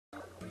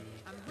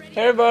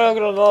Hey everybody,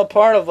 welcome to another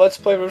part of Let's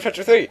Play Rune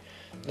 3. In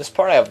this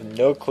part I have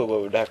no clue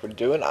what the heck we're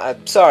doing.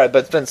 I'm sorry, but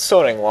it's been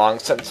so dang long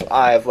since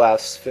I've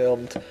last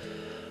filmed.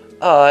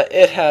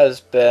 It has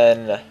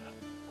been,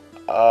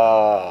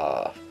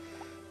 a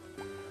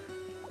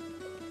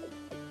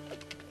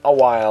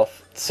while,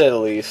 to say the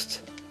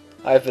least.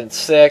 I've been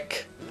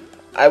sick.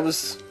 I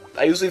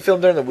usually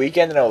film during the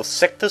weekend, and I was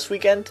sick this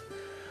weekend.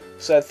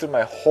 So I threw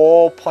my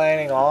whole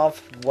planning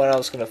off when I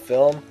was going to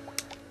film.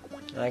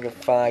 And I could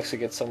finally actually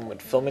get some with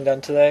filming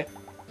done today.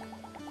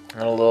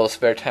 And a little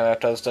spare time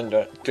after I was done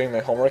doing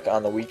my homework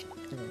on the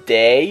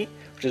weekday,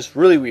 which is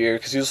really weird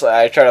because usually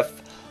I try to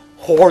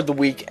hoard the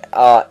week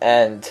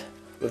end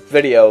with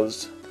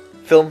videos,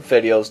 film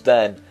videos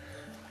then,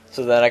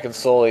 so then I can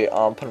slowly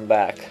put them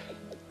back.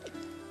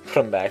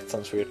 Put them back. It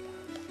sounds weird,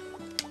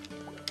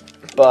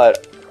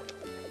 but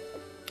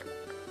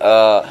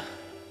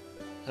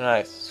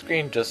nice.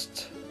 Screen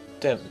just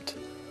dimmed.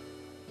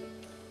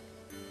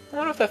 I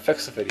wonder if that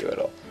fixed the video at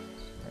all.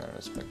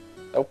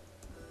 Oh,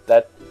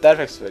 that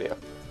fixed the video.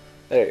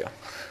 There you go.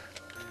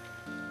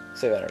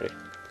 Save energy.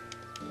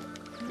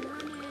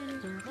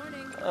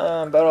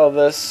 About all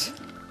this.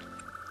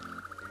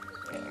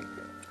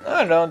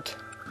 I don't.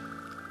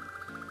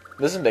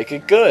 Doesn't make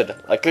it good,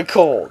 like a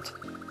cold.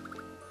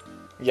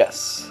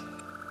 Yes.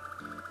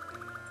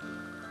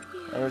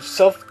 And it's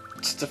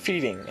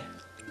self-defeating.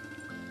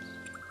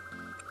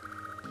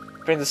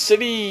 Bring the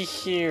city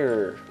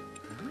here.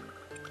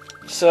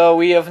 So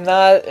we have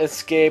not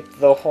escaped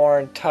the whole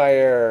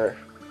entire.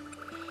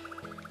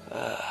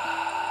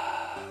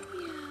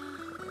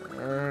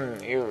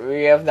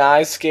 We have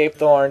not escaped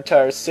the whole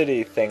entire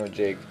city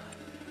thingamajig.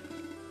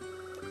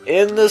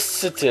 In the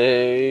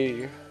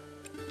city,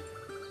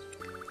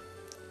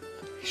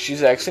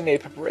 she's actually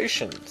made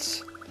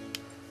preparations.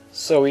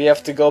 So we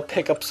have to go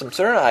pick up some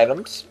certain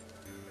items.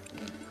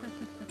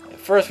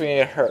 First, we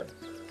need her.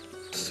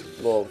 Just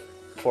a little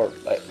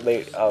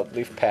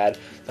leaf pad.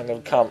 I'm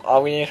gonna come.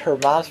 We need her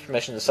mom's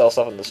permission to sell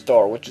stuff in the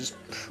store, which is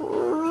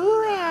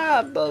probably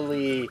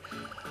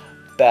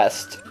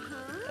best.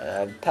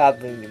 And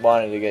probably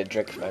wanted to get a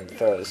drink from the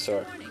throw the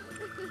store.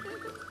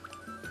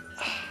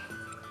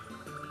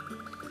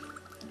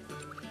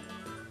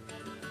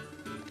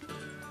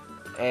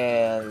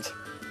 And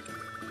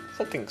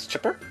something's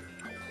chipper.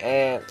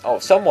 And oh,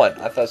 someone.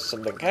 I thought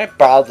something. Can I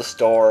borrow the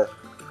store?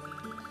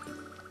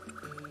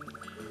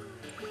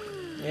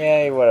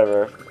 Yeah,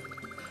 whatever.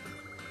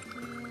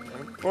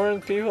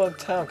 Important people in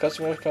town.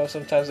 Customers come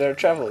sometimes. They're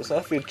travelers.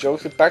 Enough of these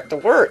jokes. Get back to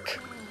work.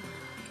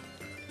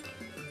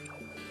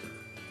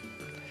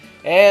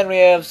 And we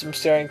have some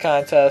staring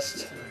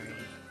contest.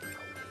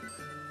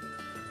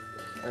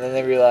 And then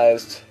they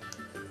realized.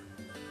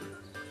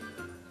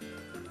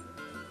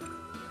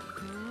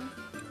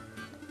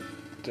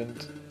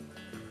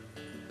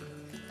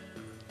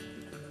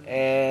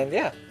 And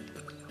yeah.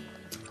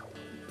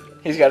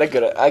 He's got a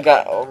good. I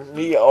got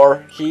me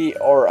or he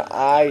or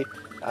I.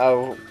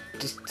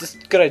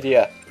 Just good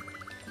idea.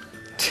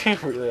 Do you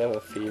really have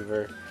a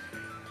fever?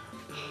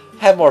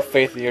 Have more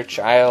faith in your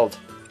child.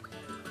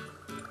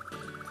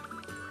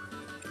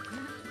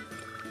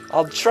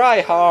 I'll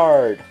try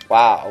hard.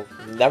 Wow,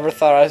 never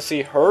thought I'd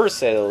see her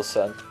say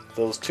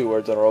those two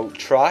words in a row.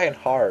 Trying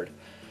hard.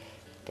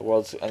 The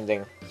world's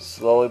ending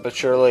slowly but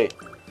surely,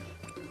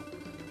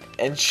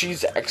 and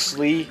she's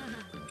actually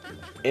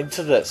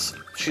into this.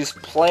 She's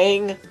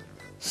playing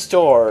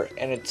store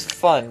and it's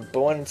fun,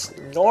 but when it's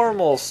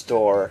normal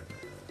store,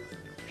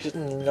 she's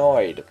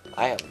annoyed.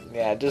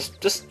 Yeah,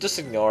 just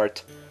ignore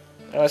it.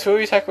 Anyways, who are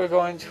we talking?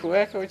 Who the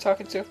heck are we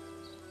talking to?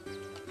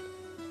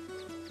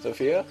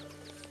 Sophia?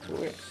 Who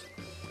the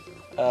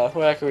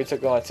heck are we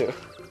going to?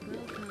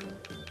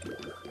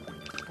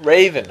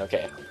 Raven.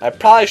 Okay, I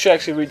probably should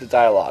actually read the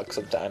dialogue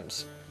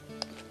sometimes.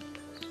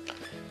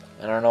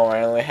 I don't know.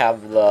 I only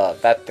have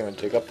that thing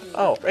to dig up.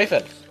 Oh,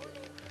 Raven.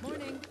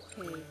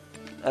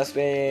 That's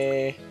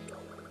me.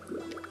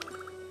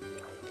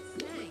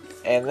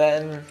 And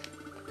then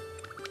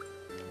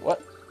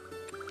what?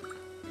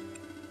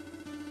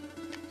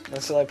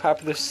 That's like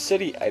popular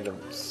city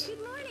items.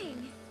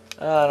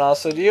 And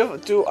also,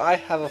 do I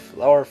have a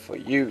flower for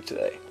you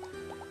today?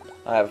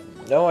 I have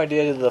no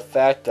idea to the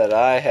fact that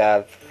I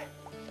have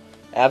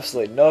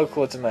absolutely no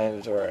clue what's in my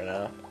inventory right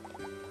now.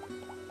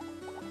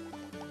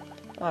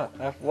 Oh,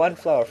 I have one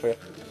flower for you.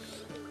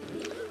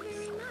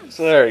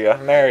 So there you go.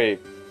 Merry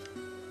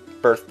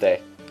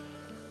birthday.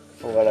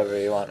 For whatever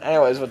you want.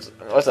 Anyways,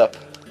 what's up?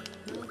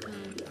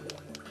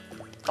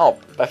 Oh,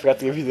 I forgot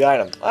to give you the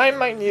item. I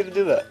might need to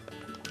do that.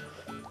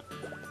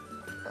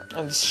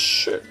 And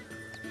shit.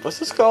 What's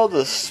this called?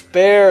 The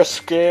spare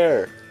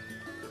scare.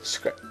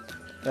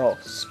 No,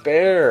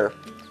 spare.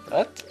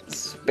 What?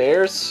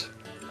 Spares?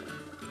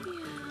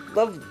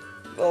 Love.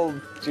 Well,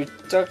 you're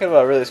talking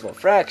about a really small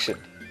fraction.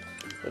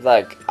 But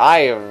like, I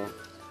have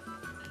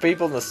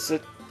people in the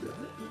city.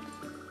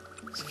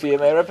 Sophia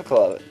made a replica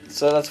of it,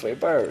 so that's why I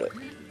borrowed it.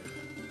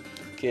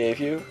 Gave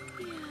you.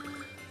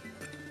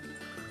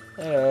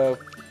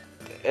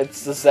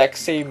 it's the exact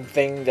same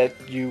thing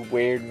that you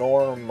wear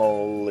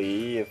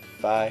normally,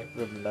 if I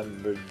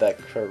remember that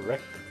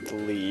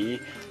correctly.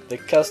 The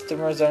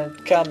customers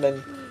aren't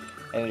coming,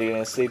 and you're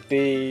getting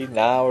sleepy.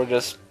 Now we're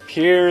just,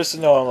 here's the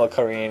normal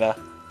Karina,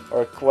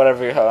 or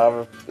whatever,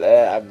 however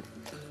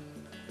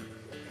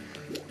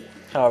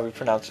you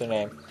pronounce your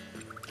name.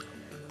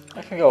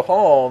 I can go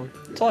home.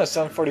 It's only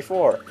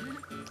 7:44.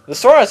 The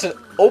store hasn't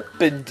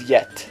opened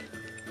yet.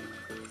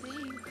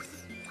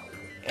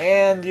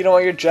 And you know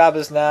what your job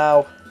is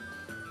now?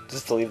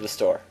 Just to leave the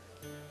store.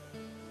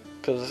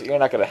 Because you're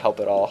not going to help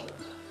at all.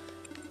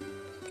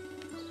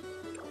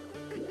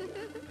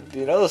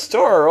 You know the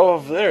store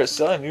over there is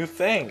selling new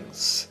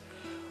things.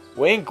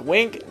 Wink,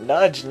 wink,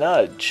 nudge,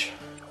 nudge.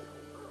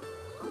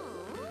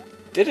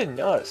 Didn't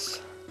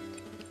notice.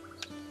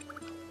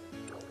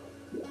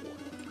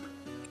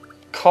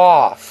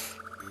 Cough.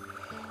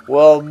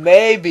 Well,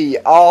 maybe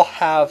I'll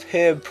have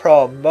him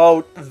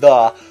promote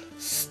the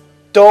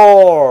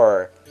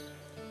store.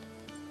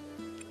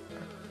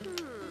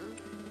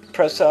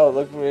 Press out,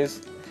 look where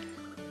he's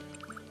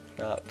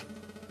up.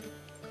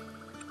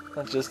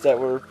 Not just that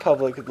we're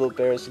public and little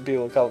bears and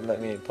people compliment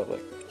me in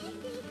public.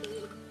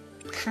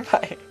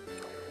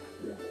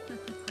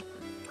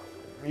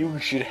 You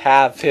should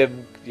have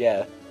him,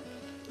 yeah.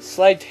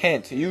 Slight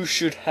hint, you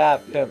should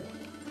have him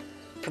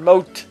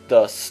promote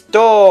the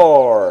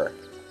store.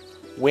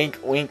 Wink,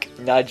 wink,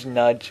 nudge,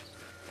 nudge.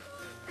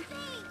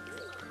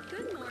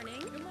 Good morning.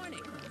 Good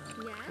morning.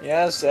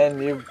 Yes,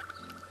 and you,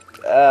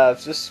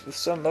 just with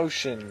some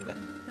motion.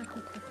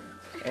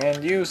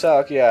 And you,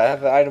 Sakia, I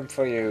have an item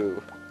for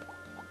you.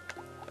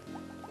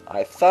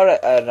 I thought I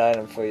had an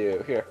item for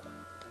you. Here.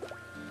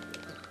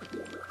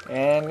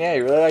 And yeah,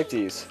 you really like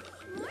these.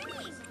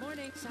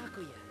 Morning,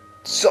 Sakuya.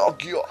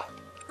 Sakia!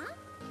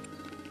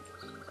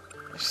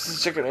 This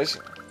is chicken race.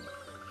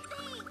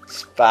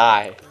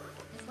 Spy.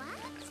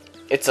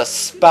 It's a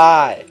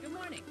spy. Good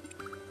morning.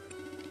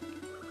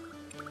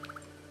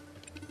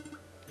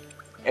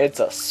 It's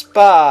a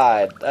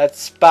spy. That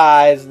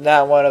spy is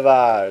not one of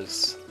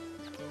ours.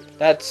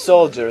 That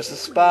soldier is a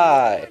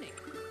spy.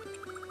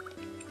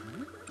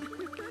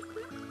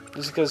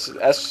 Just because,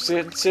 as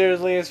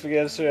sincerely as we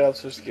get to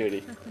helps for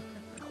security.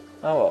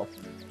 Oh well.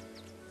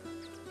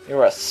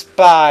 You're a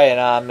spy in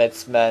our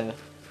midst, men.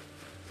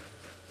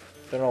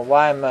 Don't know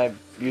why am I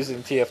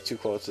using TF2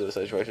 quotes in this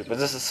situation, but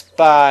this is a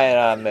spy in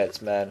our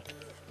midst, man.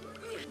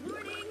 Good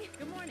morning.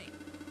 Good morning.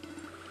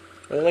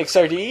 Really like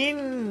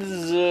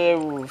sardines,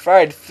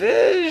 fried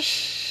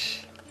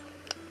fish.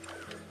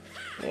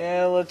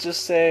 Yeah, let's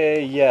just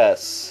say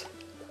yes.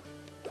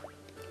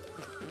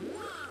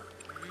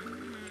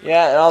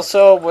 Yeah, and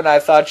also when I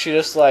thought she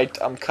just liked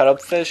cut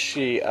up fish,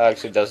 she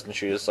actually doesn't.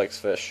 She just likes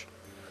fish.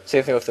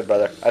 Same thing with her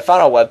brother. I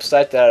found a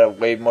website that had a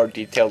way more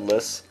detailed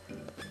list,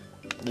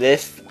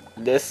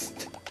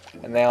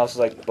 and they also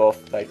like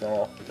both like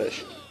normal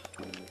fish.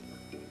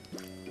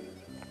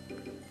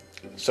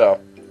 So,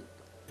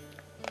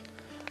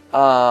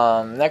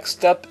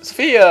 next up,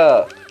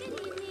 Sophia.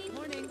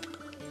 Morning.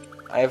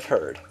 I have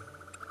heard.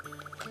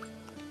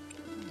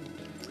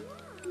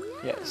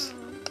 Yes.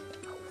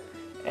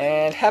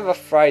 And have a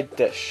fried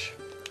dish.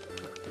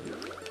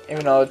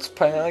 Even though it's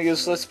plainly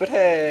useless, but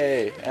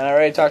hey! And I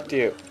already talked to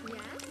you.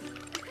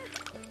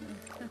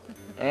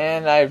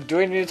 And do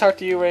I need to talk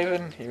to you,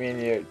 Raven? You mean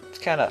you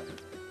kinda...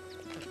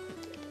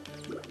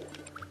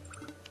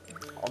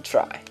 I'll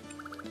try.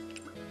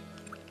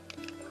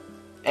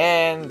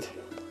 And...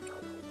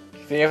 You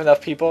think you have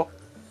enough people?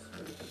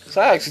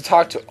 So I actually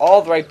talked to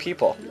all the right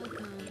people.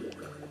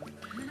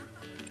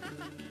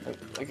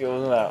 Like it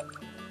wasn't out.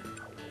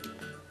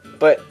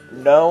 But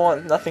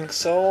nothing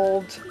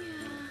sold.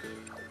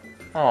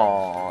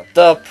 Aw,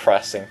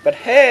 depressing. But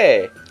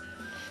hey,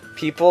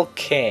 people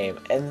came,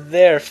 and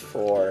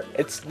therefore,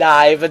 it's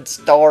not even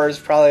stores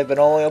probably been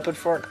only open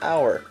for an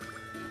hour.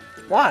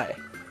 Why?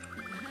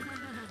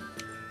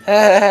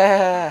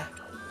 Oh,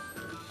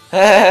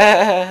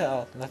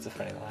 that's a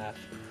funny laugh.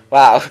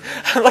 Wow,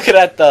 I'm looking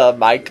at the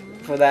mic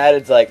for that.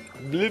 It's like,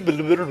 blah, blah,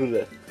 blah, blah,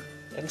 blah.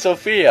 And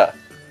Sophia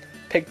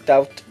picked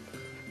out.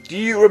 Do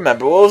you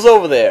remember what was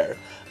over there?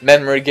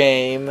 Memory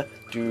game.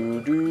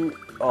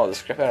 Oh, the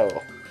scrap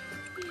metal.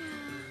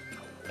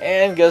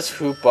 And guess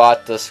who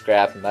bought the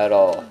scrap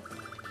metal?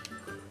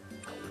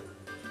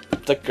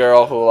 The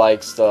girl who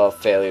likes the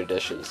failure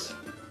dishes.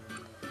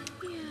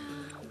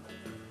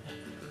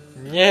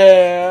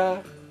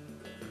 Yeah.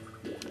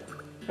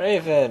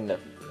 Raven.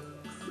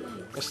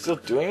 You're still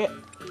doing it?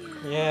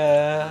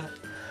 Yeah.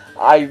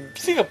 I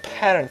see a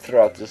pattern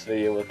throughout this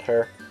video with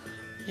her.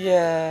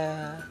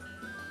 Yeah.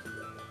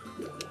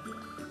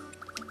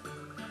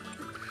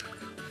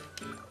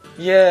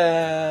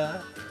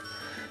 Yeah.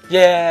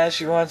 Yeah,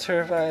 she wants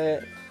her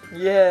fight.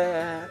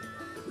 Yeah.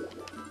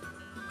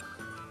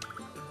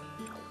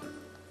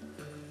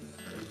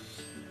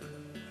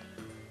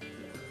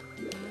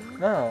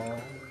 No.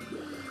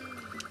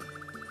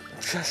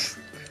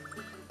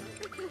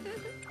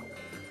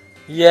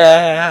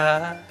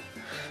 Yeah.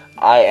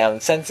 I am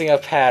sensing a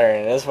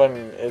pattern. This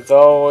one, it's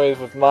always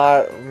with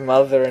my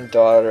mother and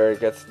daughter. It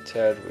gets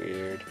tad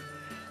weird.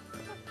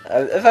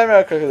 If I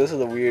remember correctly, this is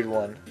a weird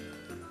one.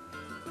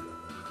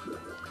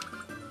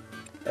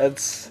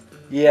 That's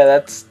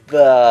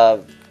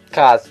the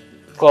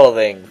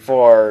clothing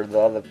for the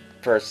other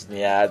person.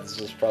 Yeah, it's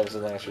just probably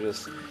something I should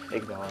just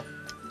ignore.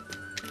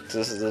 So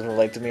this doesn't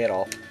relate to me at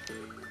all.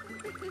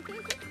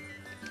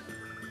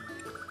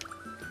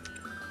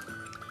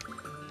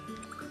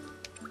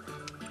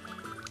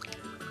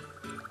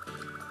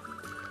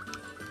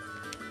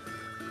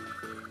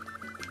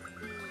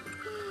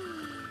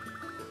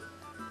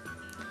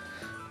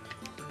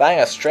 Buying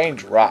a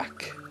strange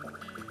rock.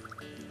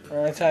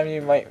 Only time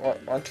you might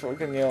want to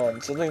work on your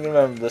own. Something to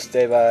remember this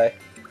day by.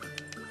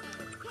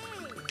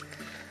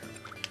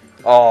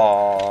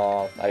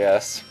 Aww, I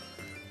guess.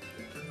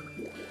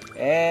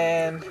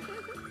 And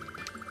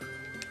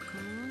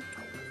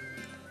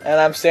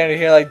I'm standing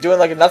here like doing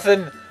like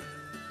nothing.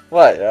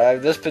 What?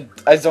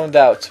 I zoned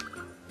out.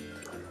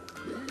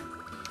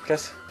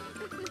 Guess.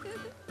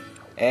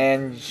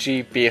 And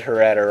she beat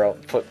her at her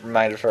own.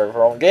 Reminded her of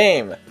her own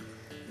game.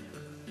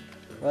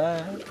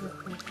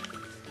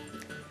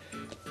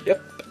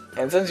 Yep.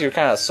 And since you're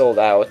kind of sold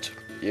out,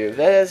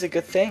 that is a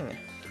good thing.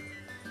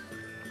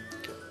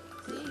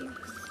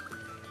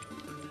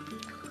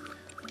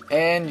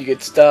 And you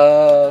get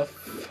stuff.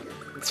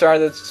 Sorry,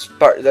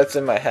 that's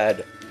in my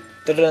head.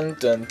 Dun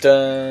dun dun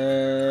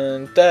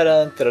dun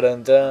dun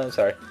dun dun.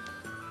 Sorry.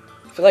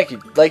 I feel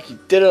like you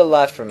did a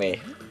lot for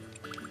me.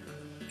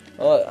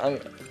 Well,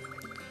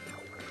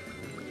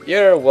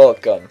 you're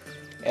welcome.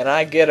 And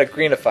I get a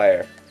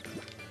greenifier.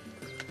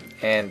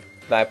 And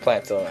my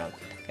plant's still around.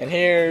 And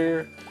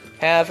here,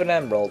 have an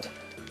emerald.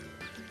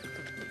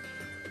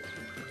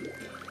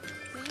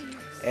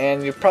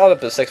 And you're probably up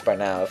to 6 by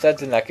now. If that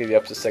did not give you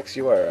up to 6,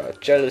 you are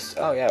jealous.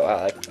 Oh yeah,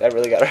 wow, that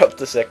really got her up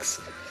to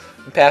 6.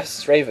 And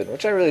past Raven,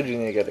 which I really do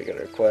need to get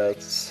her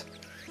quotes.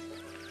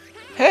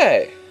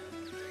 Hey!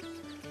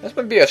 This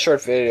might be a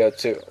short video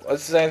too.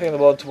 Let's say anything on the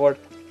bulletin board.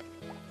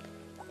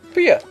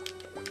 Pia!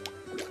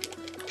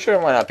 Sure,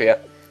 why not Pia?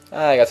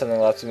 I got something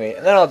left to me,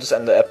 and then I'll just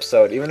end the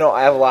episode. Even though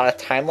I have a lot of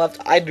time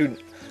left,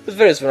 this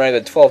video's been running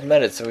at 12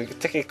 minutes, so we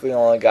technically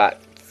only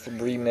got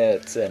 3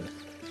 minutes in.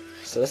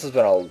 So this has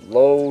been a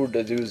load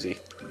of doozy.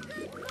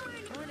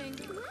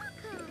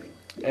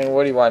 And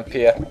what do you want,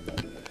 Pia?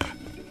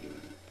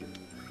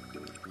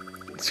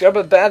 Scrub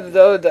a bad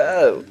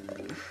though.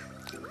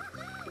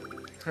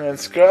 And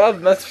scrub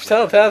must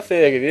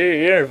telepathic in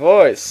your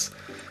voice.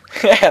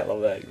 I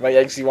love that. You might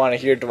actually want to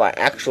hear to my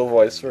actual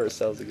voice first.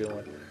 That was a good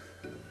one.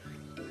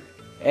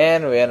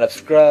 And we end up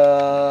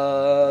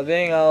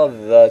scrubbing all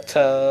the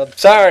tub.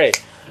 Sorry!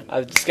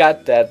 I've just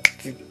got that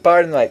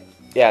part in my...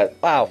 Yeah,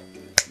 wow.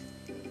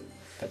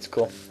 That's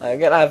cool.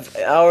 Again, I have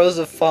hours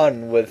of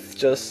fun with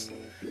just...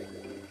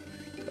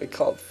 I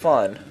call it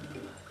fun.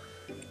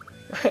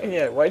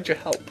 Yeah, why'd you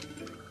help?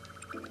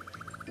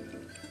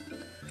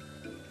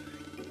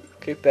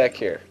 Get back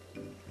here.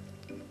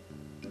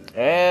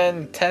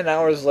 And 10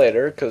 hours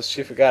later, because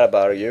she forgot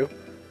about you,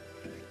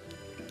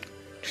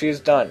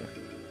 she's done.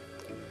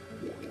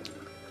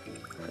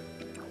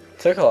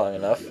 Took long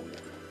enough.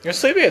 You're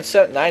sleeping at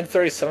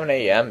 9:37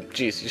 a.m.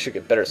 Jeez, you should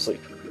get better sleep.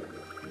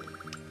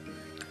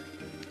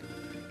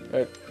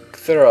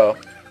 Thorough.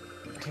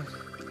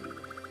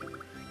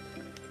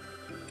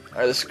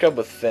 Alright, the scrub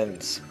with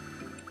fins.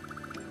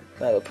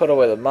 Now to put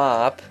away the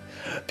mop.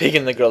 Peek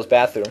in the girl's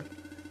bathroom.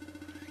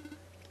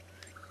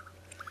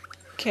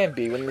 Can't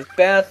be when the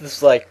bath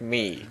is like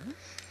me.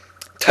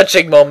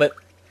 Touching moment.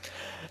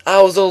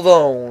 I was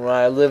alone when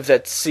I lived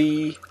at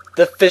sea.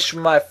 The fish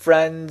were my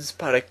friends,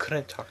 but I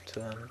couldn't talk to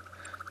them.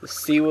 The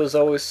sea was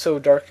always so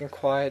dark and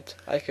quiet,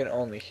 I could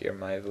only hear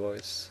my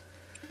voice.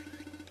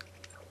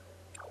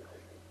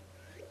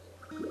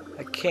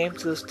 I came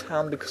to this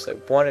town because I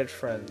wanted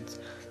friends.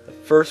 The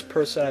first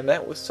person I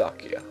met was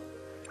Sakia.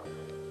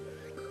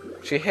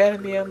 She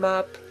handed me a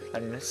mop, I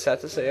didn't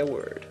have to say a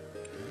word.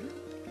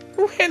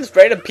 Who hands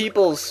random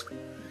people's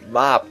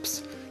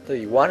mops? So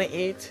you want to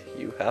eat,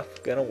 you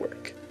have to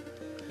work.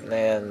 And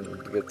then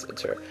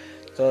it's her.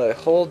 So the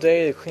whole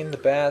day to clean the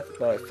bath.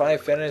 When I finally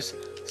finished,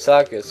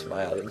 Saga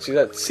smiled and she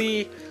said,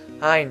 "See,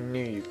 I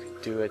knew you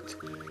could do it."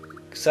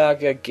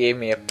 Saga gave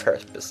me a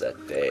purpose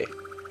that day.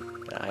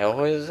 And I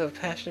always have a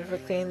passion for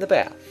cleaning the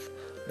bath,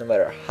 no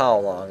matter how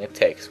long it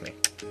takes me.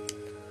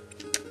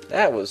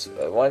 That was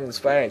one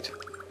inspiring.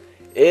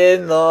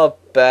 In the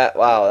bath.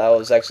 Wow, that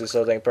was actually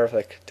so dang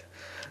perfect.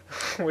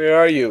 Where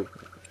are you?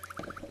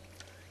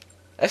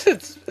 I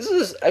said,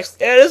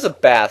 it is a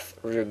bath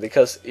room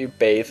because you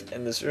bathe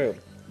in this room.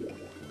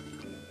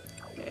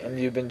 And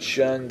you've been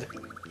shunned.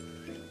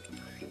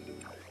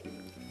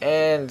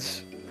 And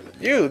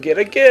you get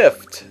a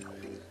gift.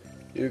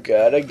 You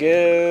got a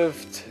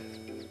gift.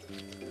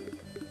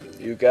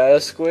 You got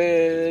a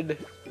squid.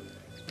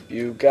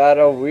 You got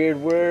a weird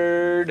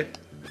word.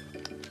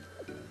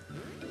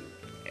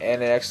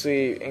 And it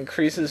actually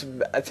increases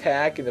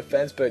attack and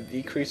defense, but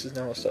decreases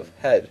normal stuff.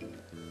 Head.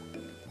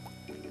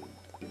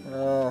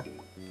 Well,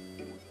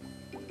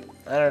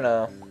 I don't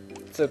know.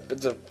 It's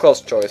a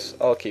close choice.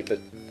 I'll keep it.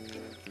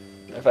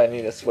 If I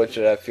need to switch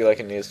it, I feel like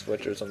I need to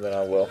switch or something,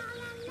 I will.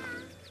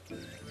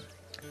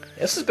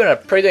 This has been a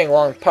pretty dang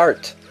long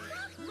part.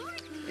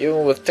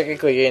 Even with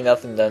technically getting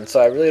nothing done, so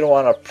I really don't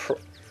want to...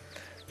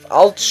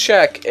 I'll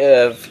check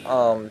if,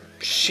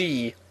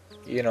 she,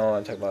 you know what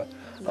I'm talking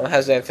about,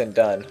 has anything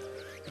done.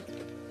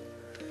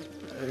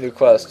 A new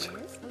quest.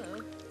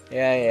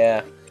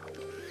 Yeah.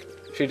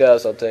 She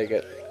does, I'll take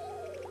it.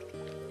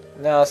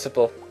 No,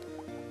 simple.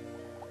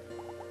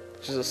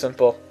 Just a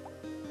simple.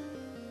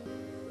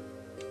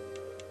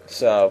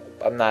 So,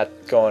 I'm not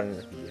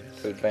going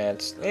to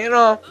advance. You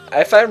know,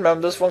 if I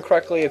remember this one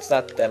correctly, it's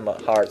not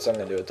that hard, so I'm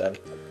going to do it then.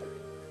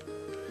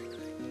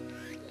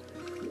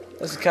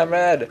 Listen,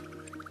 comrade.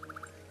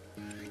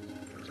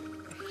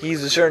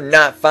 He's sure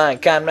not fine,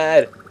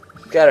 comrade.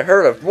 Got a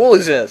herd of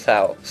wolves in his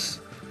house.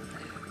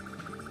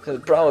 The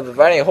problem with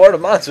inviting a horde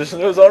of monsters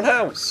into his own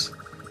house.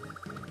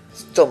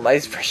 Still my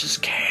precious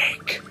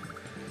cake.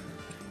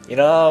 You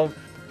know,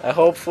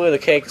 hopefully the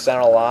cake's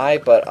not a lie,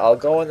 but I'll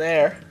go in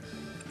there.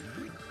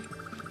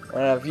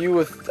 I'm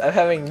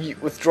having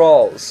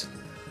withdrawals.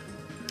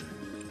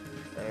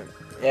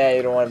 Yeah,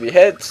 you don't want to be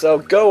hit, so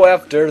go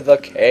after the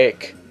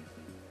cake.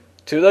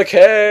 To the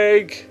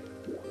cake!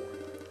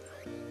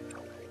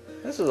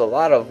 This is a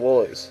lot of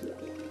woolies.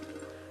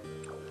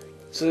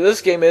 So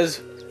this game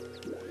is...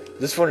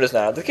 This one does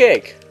not have the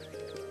cake.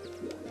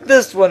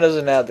 This one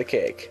doesn't have the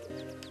cake.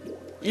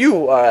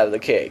 You are out of the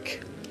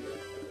cake.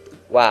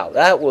 Wow,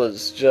 that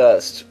was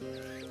just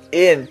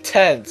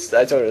intense.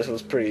 I told you this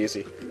was pretty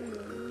easy.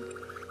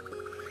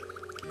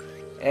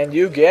 And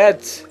you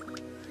get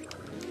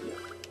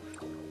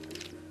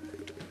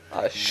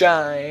a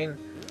shine.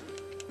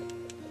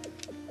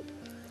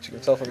 Which you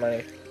can sell for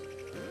money.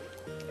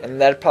 And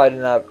that probably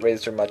did not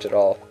raise her much at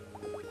all.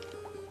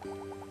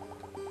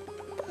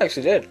 I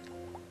actually did.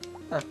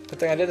 Huh, good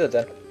thing I did that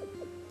then.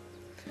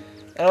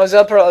 Anyways,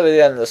 that'll probably be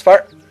the end of this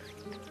part.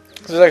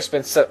 This has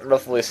actually been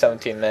roughly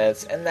 17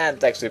 minutes, and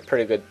that's actually a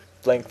pretty good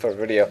length for a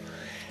video.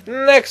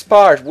 Next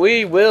part,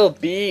 we will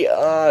be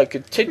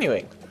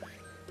continuing.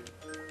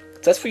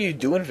 That's what you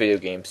do in video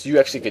games. You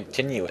actually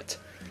continue it.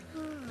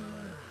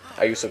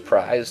 Are you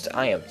surprised?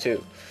 I am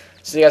too.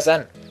 See you guys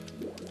then.